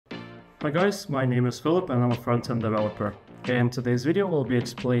Hi guys, my name is Philip and I'm a front-end developer. In today's video, we'll be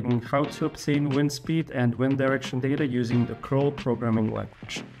explaining how to obtain wind speed and wind direction data using the curl programming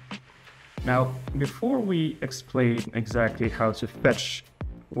language. Now, before we explain exactly how to fetch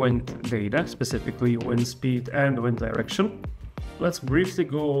wind data, specifically wind speed and wind direction, let's briefly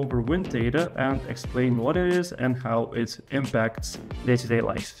go over wind data and explain what it is and how it impacts day-to-day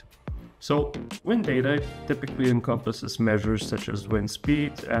life. So, wind data typically encompasses measures such as wind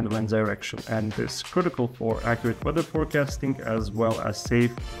speed and wind direction, and is critical for accurate weather forecasting as well as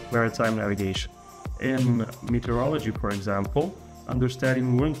safe maritime navigation. In meteorology, for example,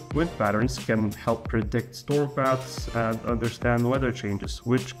 understanding wind patterns can help predict storm paths and understand weather changes,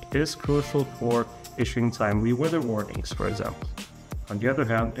 which is crucial for issuing timely weather warnings, for example. On the other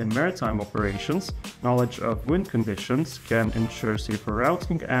hand, in maritime operations, knowledge of wind conditions can ensure safer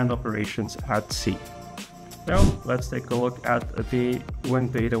routing and operations at sea. Now, let's take a look at the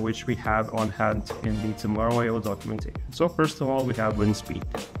wind data which we have on hand in the TomorrowIO documentation. So first of all, we have wind speed,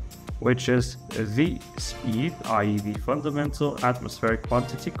 which is the speed, i.e. the fundamental atmospheric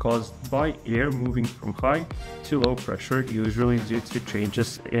quantity caused by air moving from high to low pressure, usually due to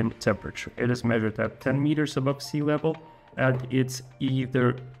changes in temperature. It is measured at 10 meters above sea level, and it's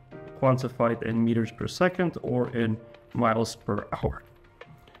either quantified in meters per second or in miles per hour.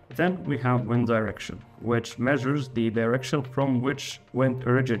 Then we have wind direction, which measures the direction from which wind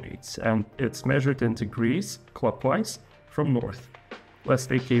originates, and it's measured in degrees clockwise from north. Let's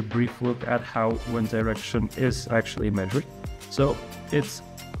take a brief look at how wind direction is actually measured. So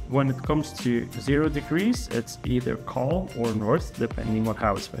when it comes to 0 degrees, it's either calm or north, depending on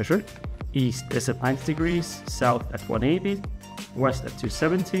how it's measured. East is at 90 degrees, south at 180, west at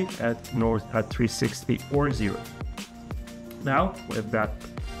 270, and north at 360 or 0. Now, with that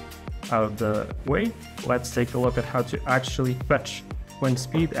out of the way, let's take a look at how to actually fetch wind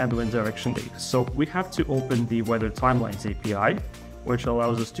speed and wind direction data. So we have to open the Weather Timelines API, which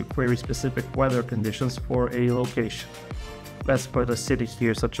allows us to query specific weather conditions for a location. Let's put a city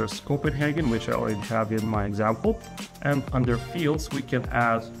here such as Copenhagen, which I already have in my example. And under fields, we can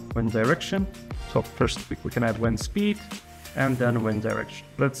add wind direction. So first we can add wind speed and then wind direction.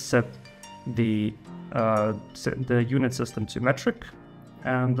 Let's set the unit system to metric.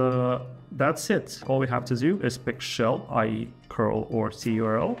 And that's it. All we have to do is pick shell, i.e. curl or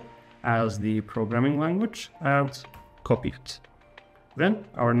curl, as the programming language and copy it. Then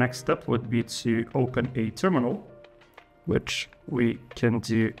our next step would be to open a terminal, which we can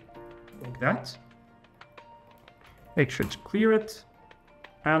do like that. Make sure to clear it,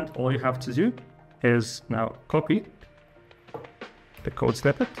 and all you have to do is now copy the code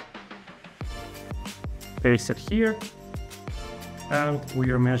snippet, paste it here, and we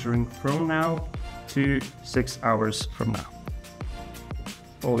are measuring from now to 6 hours from now.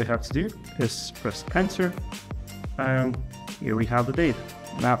 All we have to do is press enter, and here we have the data.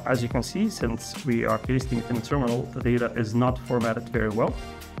 Now, as you can see, since we are pasting it in the terminal, the data is not formatted very well,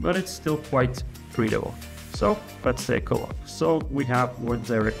 but it's still quite readable. So let's take a look. So we have wind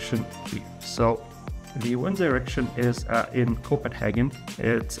direction here. So the wind direction is in Copenhagen.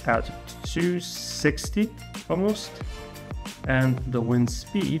 It's at 260 almost, and the wind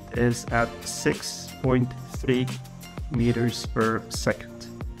speed is at 6.3 meters per second.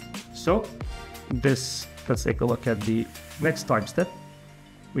 So let's take a look at the next time step.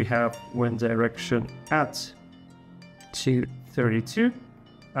 We have wind direction at 232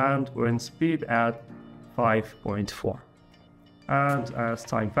 and wind speed at 5.4. And as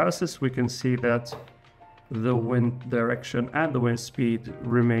time passes, we can see that the wind direction and the wind speed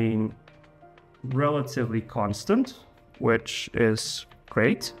remain relatively constant, which is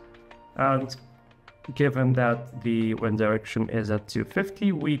great. And given that the wind direction is at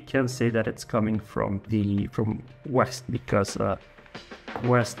 250, we can say that it's coming from west, because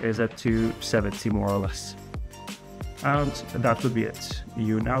west is at 270 more or less. And that would be it.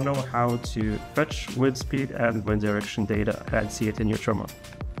 You now know how to fetch wind speed and wind direction data and see it in your terminal.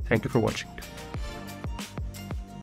 Thank you for watching.